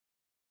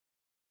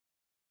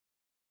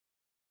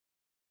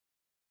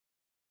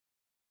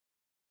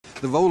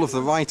the role of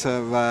the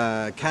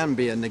writer can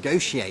be a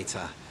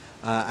negotiator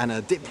and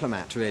a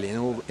diplomat, really,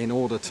 in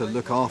order to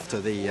look after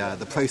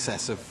the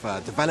process of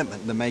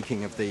development, the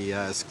making of the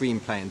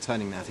screenplay and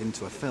turning that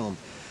into a film.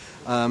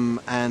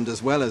 And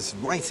as well as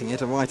writing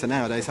it, a writer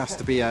nowadays has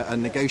to be a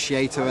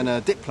negotiator and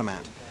a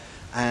diplomat.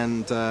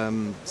 And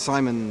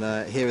Simon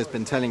here has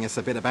been telling us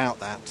a bit about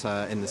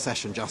that in the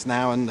session just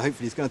now, and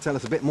hopefully he's going to tell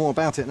us a bit more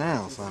about it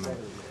now, Simon.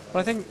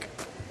 Well,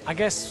 I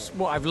guess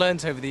what I've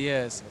learned over the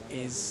years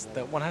is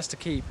that one has to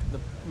keep the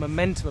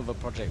momentum of a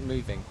project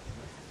moving,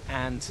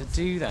 and to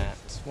do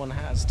that one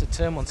has to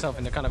turn oneself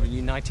into kind of a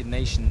United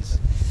Nations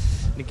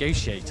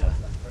negotiator,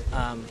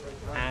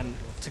 and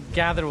to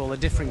gather all the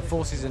differing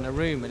forces in a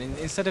room, and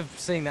instead of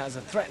seeing that as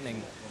a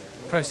threatening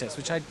process,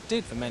 which I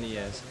did for many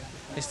years,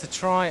 is to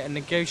try and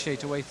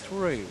negotiate a way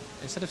through.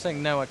 Instead of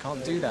saying no, I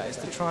can't do that, is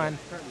to try and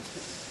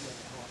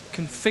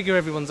configure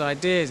everyone's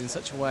ideas in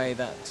such a way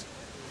that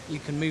you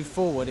can move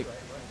forward,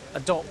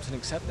 adopt and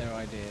accept their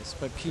ideas,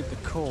 but keep the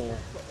core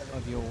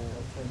of your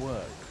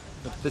work,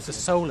 the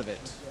soul of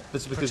it.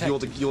 This is because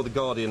you're the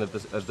guardian of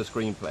the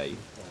screenplay,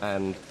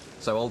 and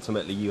so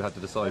ultimately you have to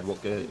decide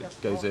what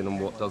goes in and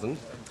what doesn't.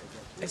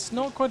 It's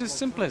not quite as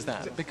simple as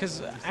that,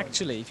 because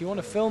actually, if you want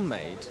a film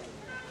made,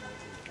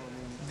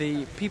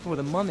 the people with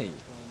the money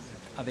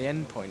are the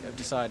end point of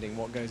deciding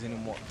what goes in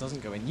and what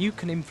doesn't go in. You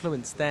can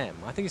influence them.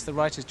 I think it's the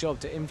writer's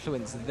job to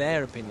influence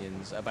their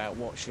opinions about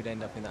what should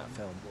end up in that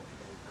film.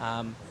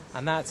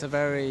 And that's a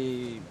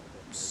very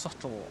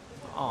subtle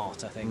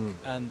art, I think.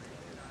 And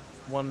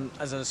one,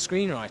 as a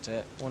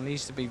screenwriter, one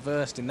needs to be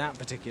versed in that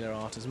particular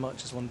art as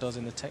much as one does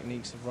in the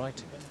techniques of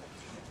writing.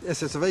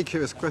 Yes, it's a very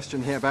curious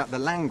question here about the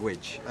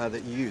language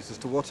that you use as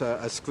to what a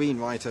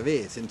screenwriter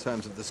is in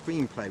terms of the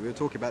screenplay. We were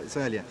talking about this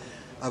earlier.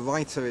 A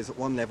writer is at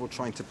one level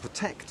trying to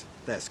protect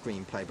their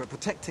screenplay, but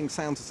protecting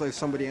sounds as though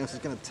somebody else is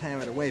going to tear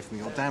it away from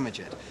you or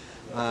damage it.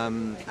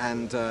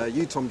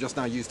 You, Tom, just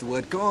now used the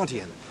word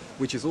guardian,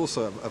 which is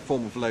also a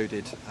form of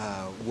loaded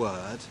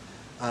word,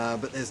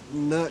 but there's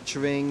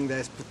nurturing,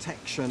 there's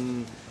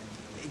protection.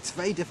 It's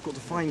very difficult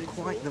to find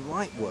quite the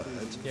right word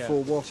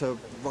for what a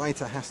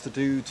writer has to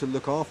do to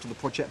look after the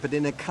project, but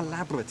in a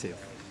collaborative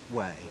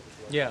way.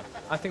 Yeah,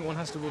 I think one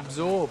has to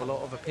absorb a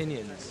lot of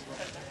opinions,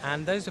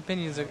 and those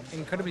opinions are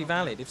incredibly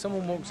valid. If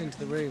someone walks into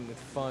the room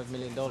with $5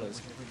 million,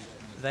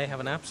 they have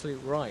an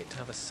absolute right to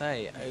have a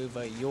say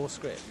over your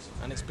script,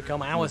 and it's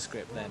become our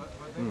script then,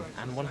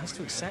 and one has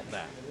to accept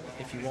that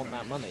if you want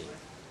that money.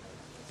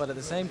 But at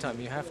the same time,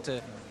 you have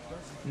to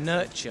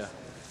nurture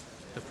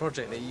the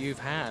project that you've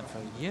had for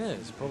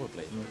years,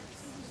 probably,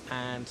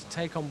 and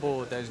take on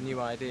board those new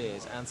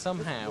ideas and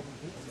somehow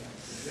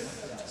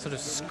sort of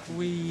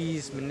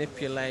squeeze,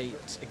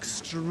 manipulate,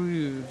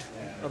 extrude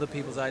other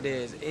people's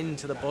ideas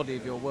into the body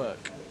of your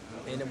work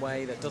in a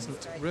way that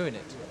doesn't ruin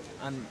it.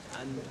 And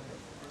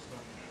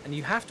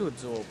you have to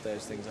absorb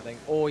those things, I think,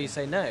 or you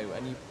say no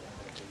and you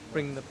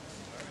bring the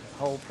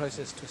whole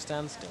process to a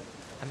standstill.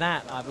 And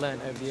that, I've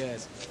learned over the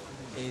years,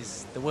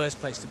 is the worst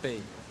place to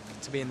be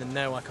in the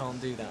no, I can't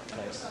do that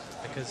place,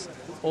 because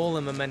all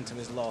the momentum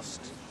is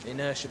lost, the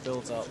inertia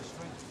builds up,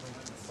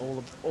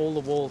 all the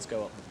walls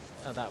go up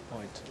at that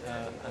point,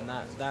 and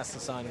that's the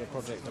sign of a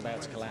project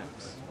about to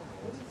collapse.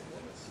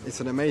 It's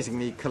an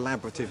amazingly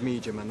collaborative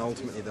medium, and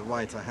ultimately the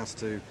writer has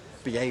to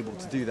be able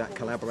to do that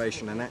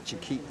collaboration and actually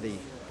keep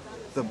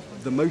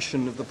the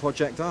motion of the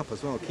project up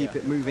as well, keep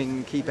it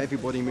moving, keep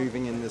everybody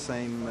moving in the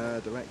same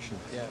direction.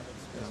 Yeah,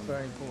 it's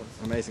very important.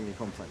 Amazingly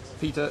complex.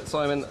 Peter,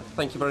 Simon,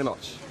 thank you very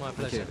much. My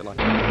pleasure. Good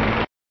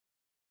night.